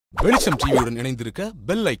வெளிச்சம் டிவியுடன் இணைந்திருக்க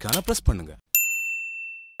பெல் ஐகானை பிரஸ் பண்ணுங்க.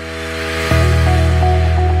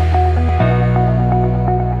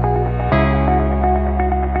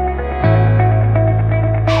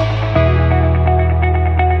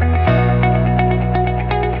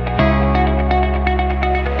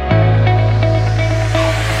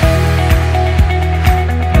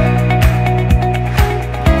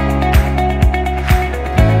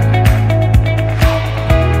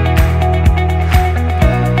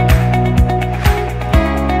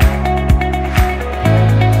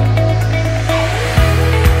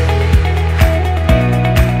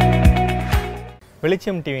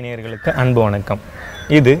 வெளிச்சம் டிவி நேயர்களுக்கு அன்பு வணக்கம்.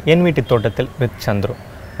 இது என் வீட்டு தோட்டத்தில் வித் சந்துரு.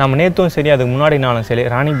 நம்ம நேற்றும் சரி, அதுக்கு முன்னாடி நாளும் சரி,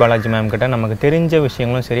 ராணி பாலாஜி மேம் கிட்ட நமக்கு தெரிஞ்ச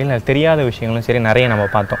விஷயங்களும் சரி, இல்லை தெரியாத விஷயங்களும் சரி நிறைய நம்ம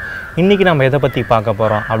பார்த்தோம். இன்றைக்கி நம்ம எதை பற்றி பார்க்க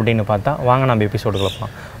போகிறோம் அப்படின்னு பார்த்தா, வாங்க நம்ம எபிசோடுக்குள்ள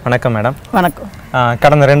போகலாம். வணக்கம் மேடம். வணக்கம்.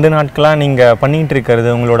 கடந்த 2 நாட்களாக நீங்கள் பண்ணிகிட்டு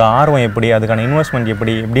இருக்கிறது, உங்களோட ஆர்வம் எப்படி, அதுக்கான இன்வெஸ்ட்மெண்ட்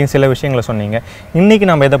எப்படி இப்படின்னு சில விஷயங்களை சொன்னீங்க. இன்றைக்கி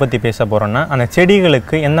நம்ம எதை பற்றி பேச போகிறோம்னா, அந்த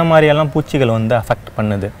செடிகளுக்கு எந்த மாதிரியெல்லாம் பூச்சிகள் வந்து அஃபெக்ட்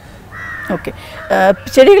பண்ணுது. ஓகே,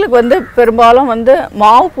 செடிகளுக்கு வந்து பெரும்பாலும் வந்து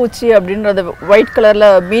மாவு பூச்சி அப்படின்றது ஒயிட் கலரில்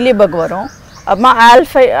மீலி பக் வரும். அப்புறமா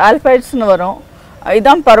ஆல்ஃபைட்ஸ்னு வரும்,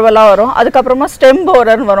 இதான் பரவலாக வரும். அதுக்கப்புறமா ஸ்டெம்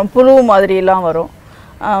போரர்னு வரும், புழு மாதிரிலாம் வரும்.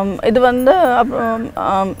 இது வந்து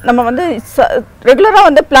நம்ம வந்து ரெகுலராக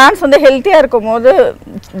வந்து பிளான்ட்ஸ் வந்து ஹெல்த்தியாக இருக்கும் போது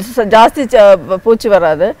ஜாஸ்தி பூச்சி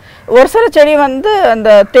வராது. ஒரு சில செடி வந்து அந்த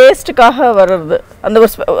டேஸ்ட்டுக்காக வர்றது, அந்த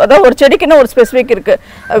அதாவது ஒரு செடிக்குன்னு ஒரு ஸ்பெசிஃபிக் இருக்குது.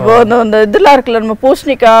 இப்போ அந்த இதெல்லாம் இருக்குல்ல, நம்ம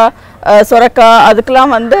பூசணிக்காய், சொரக்காய்,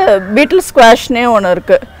 அதுக்கெல்லாம் வந்து பீட்டில் ஸ்குவாஷ்னே ஒன்று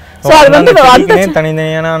இருக்குது. ஸோ அது வந்து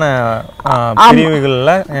தனித்தனியான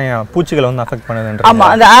பிரிவுகளில் பூச்சிகளை வந்து அஃபெக்ட் பண்ணுதுன்ற.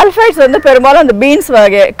 ஆமாம், அந்த ஆல்ஃபைட்ஸ் வந்து பெரும்பாலும் அந்த பீன்ஸ்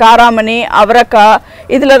வகை, காராமணி, அவரைக்காய்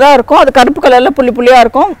இதில் தான் இருக்கும். அது கருப்பு கலரில் புள்ளி புள்ளியாக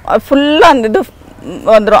இருக்கும். ஃபுல்லாக அந்த இது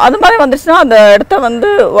வந்துடும். அது மாதிரி வந்துச்சுன்னா அந்த இடத்த வந்து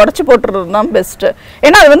உடச்சி போட்டுறது தான் பெஸ்ட்டு.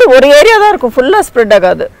 ஏன்னா அது வந்து ஒரு ஏரியா தான் இருக்கும், ஃபுல்லாக ஸ்ப்ரெட்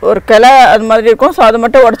ஆகாது. ஒரு கிளை அது மாதிரி இருக்கும். ஸோ அதை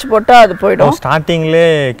மட்டும் உடச்சி போட்டால் அது போயிடும்.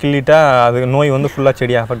 ஸ்டார்டிங்லேயே கிள்ளிட்டா அது நோய் வந்து ஃபுல்லாக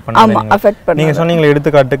செடியை அஃபெக்ட் பண்ணி. ஆமாம், அஃபெக்ட் பண்ணி. நீங்கள் சொன்னீங்களே,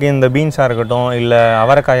 எடுத்துக்காட்டுக்கு இந்த பீன்ஸாக இருக்கட்டும், இல்லை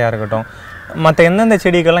அவரைக்காயாக இருக்கட்டும், மற்ற எந்தெந்த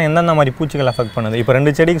செடிகள்லாம் எந்தெந்த மாதிரி பூச்சிகள் அஃபெக்ட் பண்ணுது? இப்போ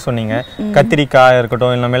 2 செடிக்கு சொன்னீங்க, கத்திரிக்காய்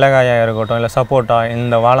இருக்கட்டும், இல்லை மிளகாயாக இருக்கட்டும், இல்லை சப்போட்டா,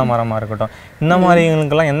 இந்த வாழை மரமாக இருக்கட்டும், இந்த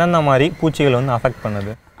மாதிரிங்களுக்கெல்லாம் எந்தெந்த மாதிரி பூச்சிகள் வந்து அஃபெக்ட்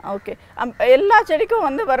பண்ணுது? ஓகே, எல்லா செடிக்கும்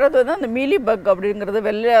வந்து வர்றது வந்து அந்த மீலி பக் அப்படிங்கிறது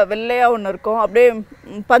வெள்ளையாக ஒன்று இருக்கும், அப்படியே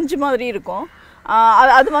பஞ்சு மாதிரி இருக்கும்.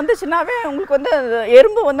 அது வந்துச்சுன்னாவே உங்களுக்கு வந்து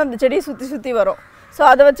எறும்பு வந்து அந்த செடியை சுற்றி வரும். ஸோ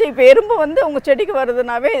அதை வச்சு இப்போ எறும்பு வந்து உங்கள் செடிக்கு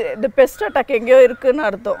வருதுனாவே இந்த பெஸ்ட் அட்டாக் எங்கேயோ இருக்குதுன்னு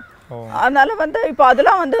அர்த்தம். அதனால் வந்து இப்போ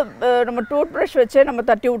அதெல்லாம் வந்து நம்ம டூத் ப்ரஷ் வச்சே நம்ம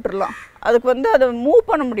தட்டி விட்டுறலாம். அதுக்கு வந்து அதை மூவ்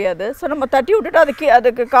பண்ண முடியாது. ஸோ நம்ம தட்டி விட்டுட்டு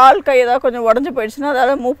அதுக்கு கால் கை ஏதாவது கொஞ்சம் உடஞ்சி போயிடுச்சுன்னா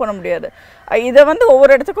அதால் மூவ் பண்ண முடியாது. இதை வந்து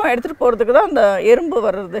ஒவ்வொரு இடத்துக்கும் எடுத்துகிட்டு போகிறதுக்கு தான் அந்த எறும்பு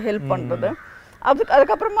வர்றது ஹெல்ப் பண்ணுறது.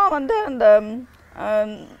 அதுக்கப்புறமா வந்து அந்த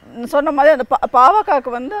சொன்ன மாதிரி அந்த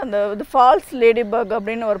பாவக்காய்க்கு வந்து அந்த இது ஃபால்ஸ் லேடி பக்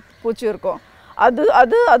அப்படின்னு ஒரு பூச்சி இருக்கும்.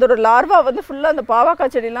 அதோட லார்வா வந்து ஃபுல்லாக அந்த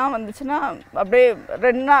பாவக்காய் செடிலாம் வந்துச்சுன்னா அப்படியே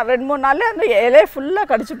 2-3 நாள்லேயே அந்த இலையை ஃபுல்லாக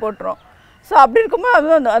கடிச்சு போட்டுரும். ஸோ அப்படி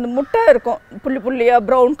இருக்கும்போது அது அந்த முட்டை இருக்கும் புள்ளியாக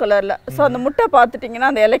ப்ரௌன் கலரில். ஸோ அந்த முட்டை பார்த்துட்டிங்கன்னா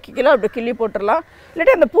அந்த இலைக்கு கீழே அப்படி கிள்ளி போட்டுடலாம்.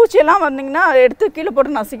 இல்லாட்டி அந்த பூச்சியெல்லாம் வந்திங்கன்னா அதை எடுத்து கீழே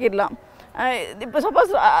போட்டு நசுக்கிடலாம். இப்போ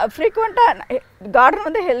சப்போஸ் ஃப்ரீக்வெண்ட்டாக கார்டன்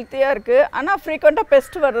வந்து ஹெல்த்தியாக இருக்குது, ஆனால் ஃப்ரீக்வெண்ட்டாக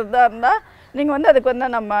பெஸ்ட் வர்றதா இருந்தால் நீங்கள் வந்து அதுக்கு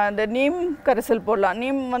வந்து நம்ம அந்த நீம் கரைசல் போடலாம்.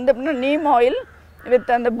 நீம் வந்து எப்படின்னா நீம் ஆயில் வித்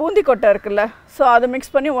அந்த பூந்தி கொட்டை இருக்குல்ல, ஸோ அதை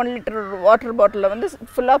மிக்ஸ் பண்ணி 1 லிட்டர் வாட்டர் பாட்டிலில் வந்து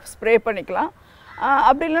ஃபுல்லாக ஸ்ப்ரே பண்ணிக்கலாம்.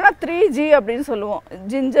 அப்படி இல்லைன்னா 3G அப்படின்னு சொல்லுவோம்,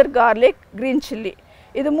 ஜிஞ்சர், கார்லிக், க்ரீன் சில்லி,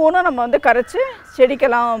 இது 3 நம்ம வந்து கரைச்சி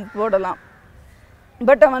செடிக்கெல்லாம் போடலாம்.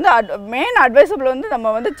 பட் வந்து மெயின் அட்வைசபிள் வந்து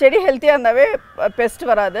நம்ம வந்து செடி ஹெல்த்தியாக இருந்தாவே பெஸ்ட்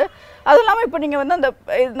வராது. அதுவும் இல்லாமல் இப்போ நீங்கள் வந்து அந்த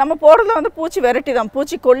நம்ம போடுறதுல வந்து பூச்சி வெரைட்டி தான்,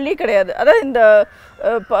 பூச்சி கொல்லி கிடையாது. அதாவது இந்த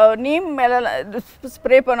நீம் மேலே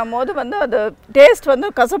ஸ்ப்ரே பண்ணும் போது வந்து அது டேஸ்ட் வந்து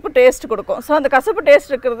கசப்பு டேஸ்ட் கொடுக்கும். ஸோ அந்த கசப்பு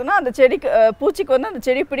டேஸ்ட் இருக்கிறதுனா அந்த செடிக்கு பூச்சிக்கு வந்து அந்த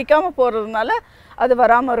செடி பிடிக்காமல் போடுறதுனால அது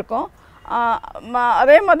வராமல் இருக்கும்.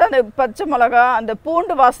 அதே மாதிரி தான் அந்த பச்சை மிளகா, அந்த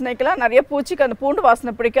பூண்டு வாசனைக்கெல்லாம் நிறைய பூச்சிக்கு அந்த பூண்டு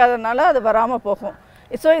வாசனை பிடிக்காததுனால அது வராமல் போகும்.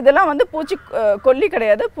 ஸோ இதெல்லாம் வந்து பூச்சி கொல்லி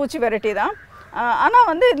கிடையாது, பூச்சி வெரைட்டி தான். ஆனால்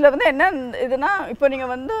வந்து இதில் வந்து என்ன இதுனா, இப்போ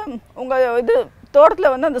நீங்கள் வந்து உங்கள் இது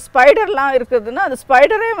தோட்டத்தில் வந்து அந்த ஸ்பைடர்லாம் இருக்குதுன்னா அந்த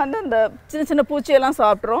ஸ்பைடரே வந்து அந்த சின்ன சின்ன பூச்சியெல்லாம்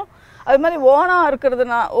சாப்பிட்ரும். அது மாதிரி ஓனாக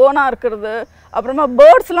இருக்கிறது, அப்புறமா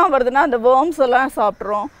பேர்ட்ஸ்லாம் வருதுன்னா அந்த வேர்ம்ஸ் எல்லாம்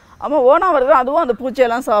சாப்பிட்றோம். அப்புறம் ஓனாக வருதுன்னா அதுவும் அந்த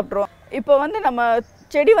பூச்சியெல்லாம் சாப்பிட்றோம். இப்போ வந்து நம்ம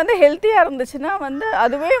செடி வந்து ஹெல்த்தியாக இருந்துச்சுன்னா வந்து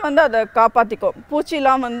அதுவே வந்து அதை காப்பாற்றிக்கும்.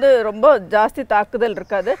 பூச்சிலாம் வந்து ரொம்ப ஜாஸ்தி தாக்குதல்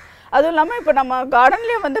இருக்காது. அதுவும் இல்லாமல் இப்போ நம்ம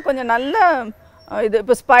கார்டன்லேயே வந்து கொஞ்சம் நல்ல இது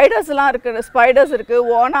இப்போ ஸ்பைடர்ஸ் இருக்குது,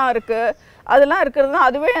 ஓனா இருக்குது, அதெல்லாம் இருக்கிறதுனா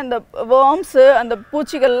அதுவே அந்த வேர்ம்ஸு அந்த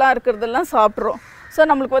பூச்சிகள்லாம் இருக்கிறதெல்லாம் சாப்பிட்றோம். ஸோ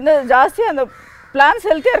நம்மளுக்கு வந்து ஜாஸ்தியாக அந்த பிளான்ஸ்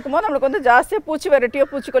ஹெல்த்தியாக இருக்கும்போது நம்மளுக்கு வந்து ஜாஸ்தியாக பூச்சி வெரைட்டியோ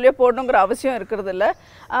பூச்சிக்கொல்லியோ போடணுங்கிற அவசியம் இருக்கிறது இல்லை.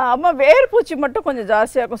 அம்மா வேர்பூச்சி மட்டும் கொஞ்சம்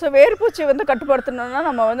ஜாஸ்தியாக இருக்கும். ஸோ வேர்பூச்சி வந்து கட்டுப்படுத்தணுன்னா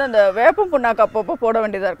நம்ம வந்து அந்த வேப்பம் புண்ணாக்கு அப்பப்போ போட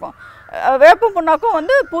வேண்டியதாக இருக்கும். வேப்பம் புண்ணாக்கும்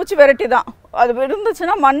வந்து பூச்சி வெரைட்டி தான். அது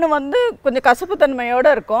இருந்துச்சுன்னா மண் வந்து கொஞ்சம் கசப்புத்தன்மையோடு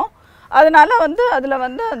இருக்கும். அதனால வந்து அதில்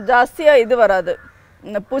வந்து ஜாஸ்தியாக இது வராது,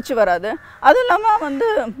 இந்த பூச்சி வராது. அதுவும் இல்லாமல் வந்து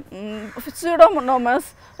சூடோமோனாஸ்,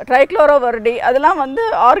 ட்ரைக்ளோரோவர்டி அதெல்லாம் வந்து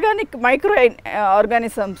ஆர்கானிக் மைக்ரோ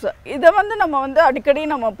ஆர்கானிசம்ஸ். இதை வந்து நம்ம வந்து அடிக்கடி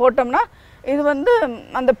நம்ம போட்டோம்னா இது வந்து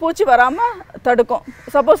அந்த பூச்சி வராமல் தடுக்கும்.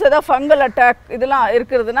 சப்போஸ் ஏதாவது ஃபங்கல் அட்டாக் இதெல்லாம்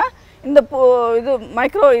இருக்கிறதுனா இந்த இது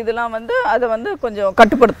மைக்ரோ இதெல்லாம் வந்து அதை வந்து கொஞ்சம்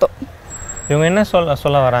கட்டுப்படுத்தும். இவங்க என்ன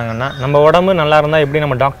சொல்ல வராங்கன்னா, நம்ம உடம்பு நல்லா இருந்தால் எப்படி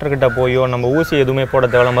நம்ம டாக்டர்கிட்ட போயோ நம்ம ஊசி எதுவுமே போட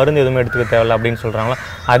தேவையில்ல, மருந்து எதுவுமே எடுத்துக்க தேவையில்ல அப்படின்னு சொல்கிறாங்களோ,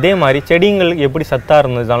 அதே மாதிரி செடிங்களுக்கு எப்படி சத்தாக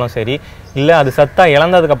இருந்ததாலும் சரி, இல்லை அது சத்தாக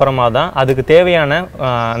இழந்ததுக்கப்புறமா தான் அதுக்கு தேவையான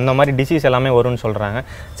இந்த மாதிரி டிசீஸ் எல்லாமே வரும்னு சொல்கிறாங்க.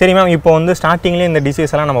 சரி மேம், இப்போ வந்து ஸ்டார்டிங்லேயே இந்த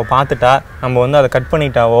டிசீஸ் எல்லாம் நம்ம பார்த்துட்டா நம்ம வந்து அதை கட்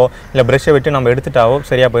பண்ணிட்டாவோ இல்லை ப்ரெஷ்ஷை விட்டு நம்ம எடுத்துட்டாவோ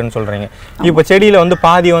சரியாக போயிடும்னு சொல்கிறீங்க. இப்போ செடியில் வந்து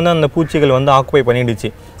பாதி வந்து அந்த பூச்சிகள் வந்து ஆக்குபை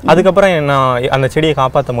பண்ணிடுச்சு, அதுக்கப்புறம் அந்த செடியை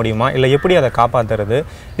காப்பாற்ற முடியுமா, இல்லை எப்படி அதை காப்பாற்றுறது,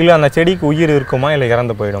 இல்லை அந்த செடிக்கு உயிர் இருக்குமா இல்லை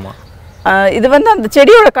இறந்து போயிடுமா? இது வந்து அந்த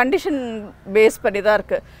செடியோட கண்டிஷன் பேஸ் பண்ணி தான்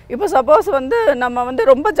இருக்குது. இப்போ சப்போஸ் வந்து நம்ம வந்து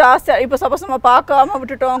ரொம்ப ஜாஸ்தியாக இப்போ சப்போஸ் நம்ம பார்க்காம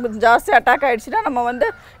விட்டுட்டோம், கொஞ்சம் ஜாஸ்தி அட்டாக் ஆகிடுச்சுன்னா நம்ம வந்து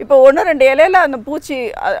இப்போ 1-2 இலையில அந்த பூச்சி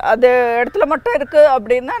அது இடத்துல மட்டும் இருக்குது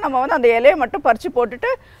அப்படின்னா நம்ம வந்து அந்த இலையை மட்டும் பறித்து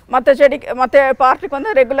போட்டுட்டு மற்ற செடிக்கு மற்ற பார்ட்டுக்கு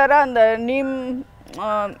வந்து ரெகுலராக அந்த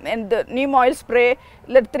நீம் ஆயில் ஸ்ப்ரே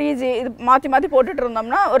இல்லை 3G இது மாற்றி போட்டுட்டு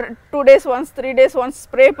இருந்தோம்னா ஒரு 2 days once 3 days once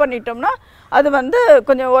spray பண்ணிட்டோம்னா அது வந்து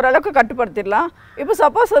கொஞ்சம் ஓரளவுக்கு கட்டுப்படுத்திடலாம். இப்போ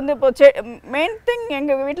சப்போஸ் வந்து இப்போ மெயின் திங்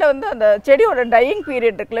எங்கள் வீட்டில் வந்து அந்த செடியோட டையிங்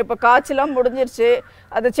பீரியட் இருக்குல்ல, இப்போ காய்ச்சலாம் முடிஞ்சிருச்சு,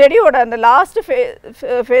 அந்த செடியோட அந்த லாஸ்ட்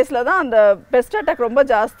ஃபேஸில் தான் அந்த பெஸ்ட் அட்டாக் ரொம்ப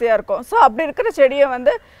ஜாஸ்தியாக இருக்கும். ஸோ அப்படி இருக்கிற செடியை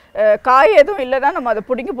வந்து காய் எதுவும் இல்லைன்னா நம்ம அதை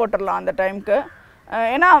பிடுங்கி போட்டுடலாம் அந்த டைமுக்கு.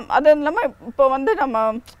 ஏன்னா அது இல்லாமல் இப்போ வந்து நம்ம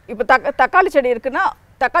இப்போ தக்காளி செடி இருக்குன்னா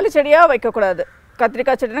தக்காளி செடியாக வைக்கக்கூடாது,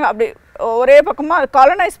 கத்திரிக்காய் செடினா அப்படி ஒரே பக்கமாக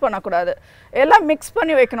காலனைஸ் பண்ணக்கூடாது, எல்லாம் மிக்ஸ்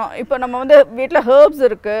பண்ணி வைக்கணும். இப்போ நம்ம வந்து வீட்டில் ஹெர்ப்ஸ்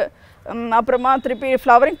இருக்குது, அப்புறமா திருப்பி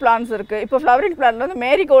ஃப்ளவரிங் பிளான்ட்ஸ் இருக்குது. இப்போ ஃப்ளவரிங் பிளான்ட்ல வந்து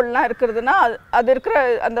மேரிகோல்டெலாம் இருக்கிறதுனா அது இருக்கிற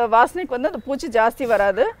அந்த வாசனைக்கு வந்து அந்த பூச்சி ஜாஸ்தி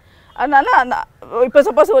வராது. அதனால் அந்த இப்போ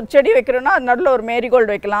சப்போஸ் ஒரு செடி வைக்கிறோன்னா அது நடுவில் ஒரு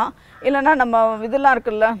மேரிகோல்டு வைக்கலாம், இல்லைன்னா நம்ம இதெல்லாம்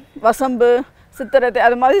இருக்குல்ல வசம்பு சித்திரத்தை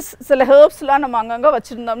அது மாதிரி சில ஹெர்ப்ஸ்லாம் நம்ம அங்கங்கே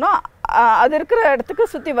வச்சுருந்தோம்னா அது இருக்கிற இடத்துக்கு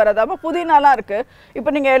சுற்றி வராது. அப்போ புதினாலாம் இருக்குது. இப்போ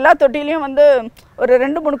நீங்கள் எல்லா தொட்டிலையும் வந்து ஒரு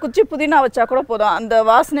 2-3 குச்சி புதினா வச்சா கூட போதும், அந்த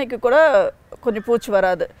வாசனைக்கு கூட கொஞ்சம் பூச்சி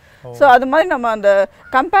வராது. ஸோ அது மாதிரி நம்ம அந்த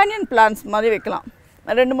கம்பேனியன் பிளான்ஸ் மாதிரி வைக்கலாம்,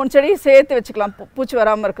 2-3 செடி சேர்த்து வச்சுக்கலாம் பூச்சி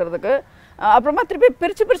வராமல் இருக்கிறதுக்கு. அப்புறமா திருப்பி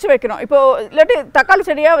பிரித்து வைக்கணும். இப்போது இல்லாட்டி தக்காளி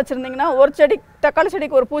செடியாக வச்சுருந்திங்கன்னா ஒரு தக்காளி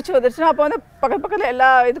செடிக்கு ஒரு பூச்சி வந்துருச்சுன்னா அப்போ வந்து பக்கத்தில்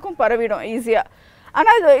எல்லா இதுக்கும் பரவிடும் ஈஸியாக.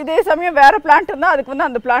 ஆனால் இதே சமயம் வேறு பிளான்ட் இருந்தால் அதுக்கு வந்து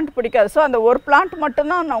அந்த பிளான்ட் பிடிக்காது. ஸோ அந்த ஒரு பிளான்ட்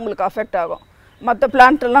மட்டும்தான் உங்களுக்கு அஃபெக்ட் ஆகும், மற்ற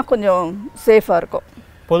பிளான்ட்லாம் கொஞ்சம் சேஃபாக இருக்கும்.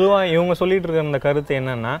 பொதுவாக இவங்க சொல்லிகிட்டு இருக்கிற இந்த கருத்து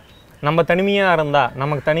என்னென்னா, நம்ம தனிமையாக இருந்தால்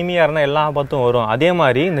நமக்கு தனிமையாக இருந்தால் எல்லா ஆபத்தும் வரும், அதே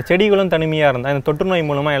மாதிரி இந்த செடிகளும் தனிமையாக இருந்தால் இந்த தொற்று நோய்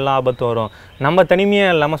மூலமாக எல்லா ஆபத்தும் வரும். நம்ம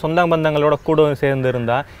தனிமையாக இல்லாமல் சொந்த பந்தங்களோட கூட சேர்ந்து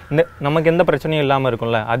இருந்தால் நமக்கு எந்த பிரச்சனையும் இல்லாமல்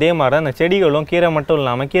இருக்கும்ல, அதே மாதிரி அந்த செடிகளும் கீரை மட்டும்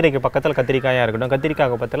இல்லாமல் கீரைக்கு பக்கத்தில் கத்திரிக்காயாக இருக்கட்டும்,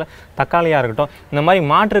 கத்திரிக்காய்க்கு பக்கத்தில் தக்காளியாக இருக்கட்டும், இந்த மாதிரி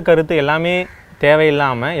மாற்று கருத்து எல்லாமே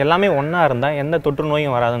தேவையில்லாமல் எல்லாமே ஒன்றா இருந்தால் எந்த தொற்று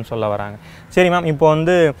நோயும் வராதுன்னு சொல்ல வராங்க. சரி மேம், இப்போ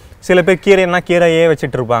வந்து சில பேர் கீரையே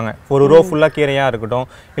வச்சுட்டு இருப்பாங்க, ஒரு ரோ ஃபுல்லாக கீரையாக இருக்கட்டும்,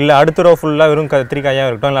 இல்லை அடுத்த ரோ ஃபுல்லாக வெறும் கத்திரிக்காயாக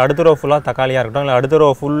இருக்கட்டும், இல்லை அடுத்த ரோ ஃபுல்லாக தக்காளியாக இருக்கட்டும், இல்லை அடுத்த ரோ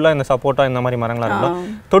ஃபுல்லாக இந்த சப்போட்டா இந்த மாதிரி மரங்களாக இருக்கட்டும்,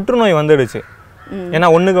 தொற்று நோய் வந்துடுச்சு. ஏன்னா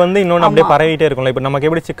ஒன்றுக்கு வந்து இன்னொன்று அப்படியே பரவிட்டே இருக்கும்ல. இப்போ நமக்கு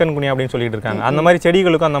எப்படி சிக்கன் குனியா அப்படின்னு சொல்லிட்டு இருக்காங்க, அந்த மாதிரி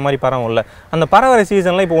செடிகளுக்கும் அந்த மாதிரி பரவும் இல்லை. அந்த பரவற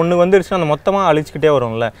சீசனில் இப்போ ஒன்று வந்துடுச்சுன்னா அந்த மொத்தமாக அழிச்சிக்கிட்டே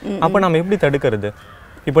வரும்ல, அப்போ நம்ம எப்படி தடுக்கிறது?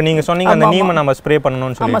 இப்போ நீங்க சொன்னீங்க அந்த நீமை நம்ம ஸ்ப்ரே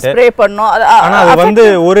பண்ணணும்னு சொல்லிட்டு, ஸ்ப்ரே பண்ணோம். ஆனா அது வந்து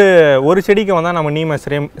ஒரு செடிக்கு வந்தா நம்ம நீமை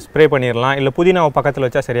ஸ்ப்ரே பண்ணிடலாம், இல்ல புதினாவை பக்கத்துல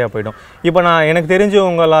வச்சா சரியா போயிடும். இப்போ நான் எனக்கு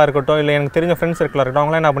தெரிஞ்சவங்களா இருக்கட்டும், இல்ல எனக்கு தெரிஞ்ச ஃப்ரெண்ட்ஸ் சர்க்கிளா இருக்கட்டும்,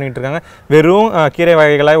 அவங்களாம் என்ன பண்ணிட்டு இருக்காங்க, வெறும் கீரை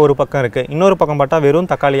வகைகளாக ஒரு பக்கம் இருக்கு, இன்னொரு பக்கம் பார்த்தா வெறும்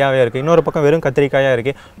தக்காளியாவே இருக்கு, இன்னொரு பக்கம் வெறும் கத்திரிக்காயா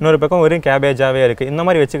இருக்கு, இன்னொரு பக்கம் வெறும் கேபேஜாவே இருக்கு, இந்த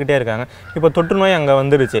மாதிரி வச்சுக்கிட்டே இருக்காங்க. இப்போ தொற்று நோய் அங்கே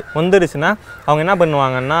வந்துருச்சுன்னா அவங்க என்ன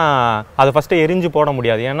பண்ணுவாங்கன்னா அதை ஃபஸ்ட்டு எரிஞ்சு போட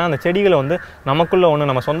முடியாது. ஏன்னா அந்த செடிகளை வந்து நமக்குள்ள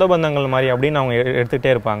ஒன்று நம்ம சொந்த பந்தங்கள் மாதிரி அப்படின்னு அவங்க எடுத்துகிட்டே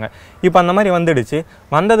இருப்பாங்க. இப்போ அந்த மாதிரி வந்துடுச்சு,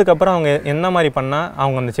 வந்ததுக்கப்புறம் அவங்க என்ன மாதிரி பண்ணால்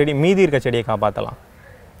அவங்க அந்த செடி மீதி இருக்க செடியை காப்பாற்றலாம்?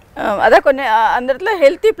 அதான் கொஞ்சம் அந்த இடத்துல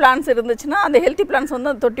ஹெல்த்தி பிளான்ஸ் இருந்துச்சுன்னா அந்த ஹெல்த்தி பிளான்ஸ்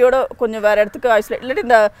வந்து அந்த தொட்டியோட கொஞ்சம் வேறு இடத்துக்கு ஐசோலேட், இல்லாட்டி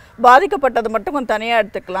இந்த பாதிக்கப்பட்டதை மட்டும் கொஞ்சம் தனியாக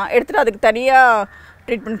எடுத்துகிட்டு அதுக்கு தனியாக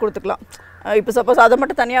ட்ரீட்மெண்ட் கொடுத்துக்கலாம். இப்போ சப்போஸ் அதை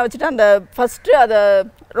மட்டும் தனியாக வச்சுட்டு அந்த ஃபஸ்ட்டு அதை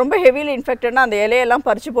ரொம்ப ஹெவிலி இன்ஃபெக்டட்னா அந்த இலையெல்லாம்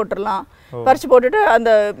பறித்து போட்டுடலாம். பறித்து போட்டுட்டு அந்த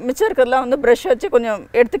மிச்சம் இருக்கிறதுலாம் வந்து ப்ரஷ் வச்சு கொஞ்சம்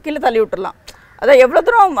எடுத்து கீழே தள்ளி விட்டுடலாம். அதான் எவ்வளோ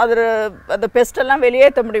தூரம் அந்த பெஸ்ட்டெல்லாம்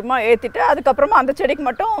வெளியேற்ற முடியுமோ ஏற்றிட்டு அதுக்கப்புறமா அந்த செடிக்கு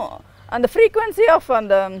மட்டும் அந்த ஃப்ரீக்வன்சி ஆஃப்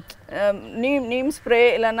அந்த நீம் ஸ்ப்ரே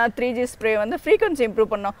இல்லைன்னா 3G ஸ்ப்ரே வந்து ஃப்ரீக்வன்சி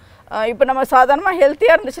இம்ப்ரூவ் பண்ணோம். இப்போ நம்ம சாதாரணமாக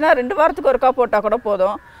ஹெல்த்தியாக இருந்துச்சுன்னா 2 வாரத்துக்கு ஒருக்கா போட்டால் கூட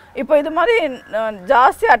போதும். இப்போ இது மாதிரி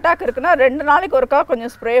ஜாஸ்தி அட்டாக் இருக்குன்னா 2 நாளைக்கு ஒருக்கா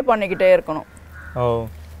கொஞ்சம் ஸ்ப்ரே பண்ணிக்கிட்டே இருக்கணும். ஓ,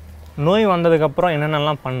 நோய் வந்ததுக்கப்புறம்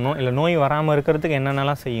என்னென்னலாம் பண்ணணும், இல்லை நோய் வராமல் இருக்கிறதுக்கு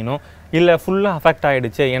என்னென்னலாம் செய்யணும், இல்லை ஃபுல்லாக அஃபெக்ட்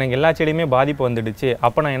ஆகிடுச்சு, எனக்கு எல்லா செடியுமே பாதிப்பு வந்துடுச்சு,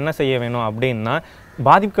 அப்போ நான் என்ன செய்ய வேணும் அப்படின்னா,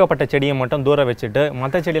 பாதிக்கப்பட்ட செடியை மட்டும் தூர வச்சுட்டு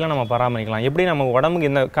மற்ற செடியெல்லாம் நம்ம பராமரிக்கலாம். எப்படி நம்ம உடம்புக்கு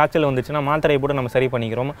இந்த காய்ச்சல் வந்துச்சுன்னா மாத்திரையை போட்டு நம்ம சரி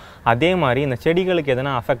பண்ணிக்கிறோமோ, அதே மாதிரி இந்த செடிகளுக்கு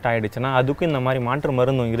எதனா அஃபெக்ட் ஆகிடுச்சுன்னா அதுக்கும் இந்த மாதிரி மாற்று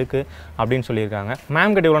மருந்தும் இருக்குது அப்படின்னு சொல்லியிருக்காங்க.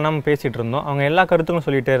 மேம் கிட்ட இவ்வளோ நம்ம பேசிகிட்டு இருந்தோம். அவங்க எல்லா கருத்துக்கும்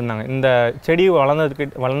சொல்லிகிட்டே இருந்தாங்க. இந்த செடி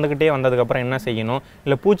வளர்ந்துக்கிட்டே வந்ததுக்கப்புறம் என்ன செய்யணும்,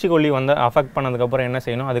 இல்லை பூச்சிக்கொல்லி அஃபெக்ட் பண்ணதுக்கப்புறம் என்ன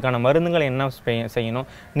செய்யணும், அதுக்கான மருந்துகள் என்ன செய்யணும்,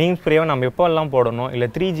 நீம் ஸ்ப்ரேவை நம்ம எப்போல்லாம் போடணும், இல்லை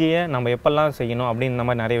 3Gயை நம்ம எப்போல்லாம் செய்யணும் அப்படின்னு இந்த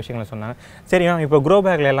மாதிரி நிறைய விஷயங்களை சொன்னாங்க. சரி மேம், இப்போ க்ரோ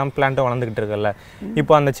பேக்கில் எல்லாம் பிளான்ட்டை வளர்ந்துக்கிட்டு இருக்குல்ல,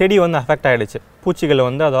 இப்போ அந்த செடி வந்து அஃபெக்ட் ஆகிடுச்சு, பூச்சிகளை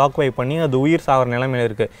வந்து அதை ஆக்குபை பண்ணி அது உயிர் சாகிற நிலைமையில்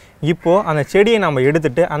இருக்குது. இப்போது அந்த செடியை நம்ம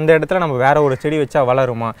எடுத்துகிட்டு அந்த இடத்துல நம்ம வேறு ஒரு செடி வச்சா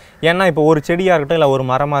வளருமா? ஏன்னா இப்போ ஒரு செடியாக இருக்கட்டும், இல்லை ஒரு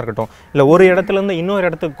மரமாக இருக்கட்டும், இல்லை ஒரு இடத்துலேருந்து இன்னொரு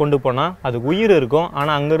இடத்துக்கு கொண்டு போனால் அது உயிர் இருக்கும்,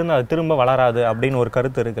 ஆனால் அங்கேருந்து அது திரும்ப வளராது அப்படின்னு ஒரு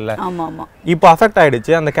கருத்து இருக்குல்ல. இப்போ அஃபெக்ட்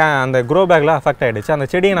ஆகிடுச்சு, அந்த க்ரோ பேக்கில் அஃபெக்ட் ஆகிடுச்சு, அந்த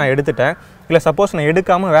செடியை நான் எடுத்துட்டேன், இல்லை சப்போஸ் நான்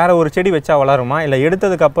எடுக்காமல் வேறு ஒரு செடி வச்சா வளருமா, இல்லை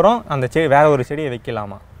எடுத்ததுக்கப்புறம் அந்த வேறு ஒரு செடியை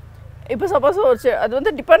வைக்கலாமா? இப்போ சப்போஸ் அது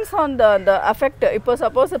வந்து டிபெண்ட்ஸ் ஆன் த அஃபெக்ட். இப்போ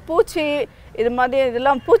சப்போஸ் பூச்சி இது மாதிரி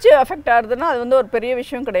இதெல்லாம் பூச்சி அஃபெக்ட் ஆகுதுன்னா அது வந்து ஒரு பெரிய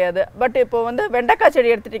விஷயம் கிடையாது. பட் இப்போ வந்து வெண்டைக்காய் செடி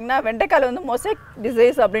எடுத்துட்டிங்கன்னா வெண்டைக்காயில் வந்து மொசைக்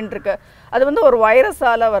டிசீஸ் அப்படின்ட்டு இருக்கு. அது வந்து ஒரு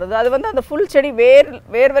வைரஸால் வருது. அது வந்து அந்த ஃபுல் செடி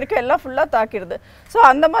வேர் வரைக்கும் எல்லாம் ஃபுல்லாக தாக்கிடுது. ஸோ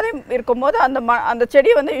அந்த மாதிரி இருக்கும்போது அந்த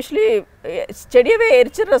செடியை வந்து யூஸ்வலி செடியவே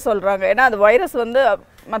எரிச்சிட சொல்கிறாங்க. ஏன்னா அது வைரஸ் வந்து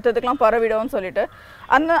மற்றதுக்கெலாம் பரவிடும்னு சொல்லிட்டு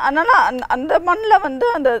அதனால் அந்த மண்ணில் வந்து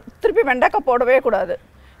அந்த திருப்பி வெண்டைக்காய் போடவே கூடாது.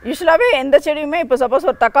 யூஸ்வலாகவே எந்த செடியுமே இப்போ சப்போஸ்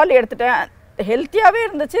ஒரு தக்காளி எடுத்துட்டேன், ஹெல்த்தியாகவே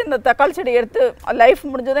இருந்துச்சு, இந்த தக்காளி செடி எடுத்து லைஃப்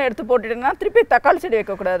முடிஞ்சதும் எடுத்து போட்டுட்டேன்னா திருப்பி தக்காளி செடி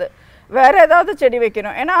வைக்கக்கூடாது, வேறு ஏதாவது செடி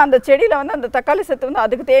வைக்கணும். ஏன்னா அந்த செடியில் வந்து அந்த தக்காளி சத்து வந்து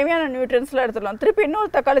அதுக்கு தேவையான நியூட்ரியன்ஸ்லாம் எடுத்துடலாம். திருப்பி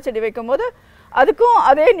இன்னொரு தக்காளி செடி வைக்கும்போது அதுக்கும்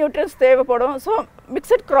அதே நியூட்ரியன்ஸ் தேவைப்படும். ஸோ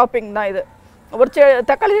மிக்சட் க்ராப்பிங் தான் இது. ஒரு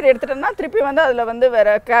தக்காளி செடி எடுத்துட்டோன்னா திருப்பி வந்து அதில் வந்து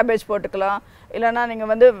வேறு கேபேஜ் போட்டுக்கலாம், இல்லைனா நீங்கள்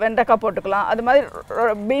வந்து வெண்டைக்காய் போட்டுக்கலாம், அது மாதிரி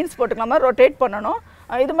பீன்ஸ் போட்டுக்கலாம், மாதிரி ரொட்டேட் பண்ணணும்.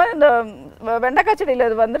 இது மாதிரி இந்த வெண்டைக்காய் செடியில்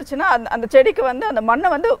இது வந்துருச்சுன்னா அந்த செடிக்கு வந்து அந்த மண்ணை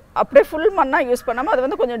வந்து அப்படியே ஃபுல் மண்ணாக யூஸ் பண்ணாமல் அதை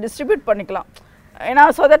வந்து கொஞ்சம் டிஸ்ட்ரிபியூட் பண்ணிக்கலாம். ஏன்னா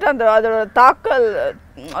ஸோ தட் அதோட தாக்கல்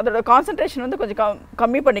அதோட கான்சன்ட்ரேஷன் வந்து கொஞ்சம்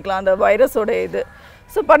கம்மி பண்ணிக்கலாம் அந்த வைரஸோட இது.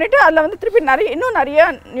 ஸோ பண்ணிவிட்டு அதில் வந்து திருப்பி இன்னும்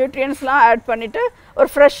நிறைய நியூட்ரியன்ஸ்லாம் ஆட் பண்ணிவிட்டு ஒரு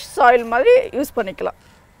ஃப்ரெஷ் சாயில் மாதிரி யூஸ் பண்ணிக்கலாம்.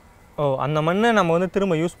 ஓ, அந்த மண்ணை நம்ம வந்து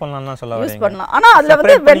திரும்ப யூஸ் பண்ணலாம்னா சொல்ல வரீங்க? யூஸ் பண்ணலாம். ஆனால் அதில்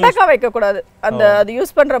வந்து வெண்டைக்காய் வைக்கக்கூடாது. அது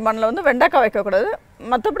யூஸ் பண்ணுற மண்ணில் வந்து வெண்டைக்காய் வைக்கக்கூடாது.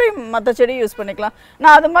 மற்றபடி மற்ற செடி யூஸ் பண்ணிக்கலாம்.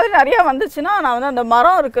 நான் அது மாதிரி நிறையா வந்துச்சுன்னா நான் வந்து அந்த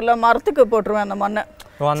மரம் இருக்குல்ல, மரத்துக்கு போட்டுருவேன் அந்த மண்ணை.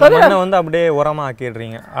 அந்த மண்ணை வந்து அப்படியே உரமாக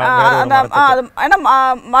ஆக்கிடுறீங்க. ஏன்னா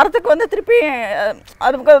மரத்துக்கு வந்து திருப்பி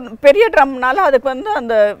அதுக்கு பெரிய ட்ரம்னால அதுக்கு வந்து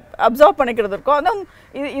அந்த அப்சர்வ் பண்ணிக்கிறது இருக்கும். அதுவும்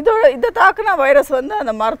இதை தாக்குன வைரஸ் வந்து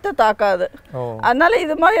அந்த மரத்தை தாக்காது. அதனால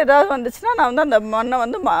இது மாதிரி ஏதாவது வந்துச்சுன்னா நான் வந்து அந்த மண்ணை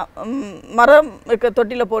வந்து மரம் இருக்க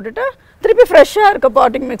தொட்டியில் போட்டுட்டு திருப்பி ஃப்ரெஷ்ஷாக இருக்க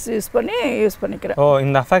பாட்டிங் மிக்ஸ் யூஸ் பண்ணிக்கிறேன். ஓ,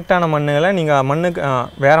 இந்த அஃபெக்ட் ஆன மண்ணுகளை நீங்கள் மண்ணுக்கு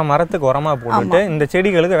வேற மரத்துக்கு உரமாக போட்டுட்டு இந்த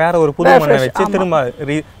செடிகளுக்கு வேற ஒரு புது மண்ணை வச்சு திரும்ப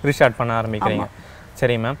ரீஸ்டார்ட் பண்ண ஆரம்பிக்கிறீங்க.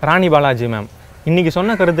 சரி மேம். ராணி பாலாஜி மேம், இன்றைக்கி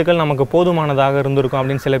சொன்ன கருத்துக்கள் நமக்கு போதுமானதாக இருந்திருக்கும்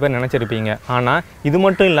அப்படின்னு சில பேர் நினச்சிருப்பீங்க. ஆனால் இது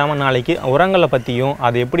மட்டும் இல்லாமல் நாளைக்கு உரங்களை பற்றியும்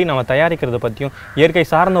அது எப்படி நம்ம தயாரிக்கிறத பற்றியும், இயற்கை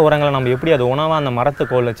சார்ந்த உரங்களை நம்ம எப்படி அது உணவாக அந்த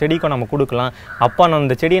மரத்துக்கோ இல்லை செடிக்கோ நம்ம கொடுக்கலாம், அப்போ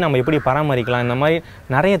அந்த செடியை நம்ம எப்படி பராமரிக்கலாம், இந்த மாதிரி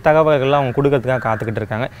நிறைய தகவல்கள்லாம் அவங்க கொடுக்கறதுக்காக காத்துக்கிட்டு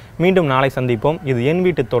இருக்காங்க. மீண்டும் நாளை சந்திப்போம். இது என்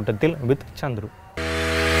வீட்டு தோட்டத்தில் வித் சந்துரு.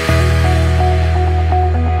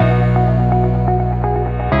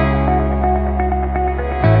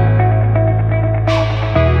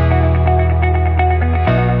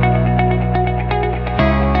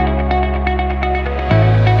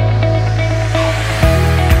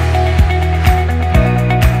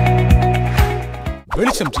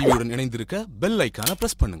 வெளிச்சம் டிவியுடன் இணைந்திருக்க பெல் ஐகானை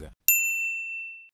பிரஸ் பண்ணுங்க.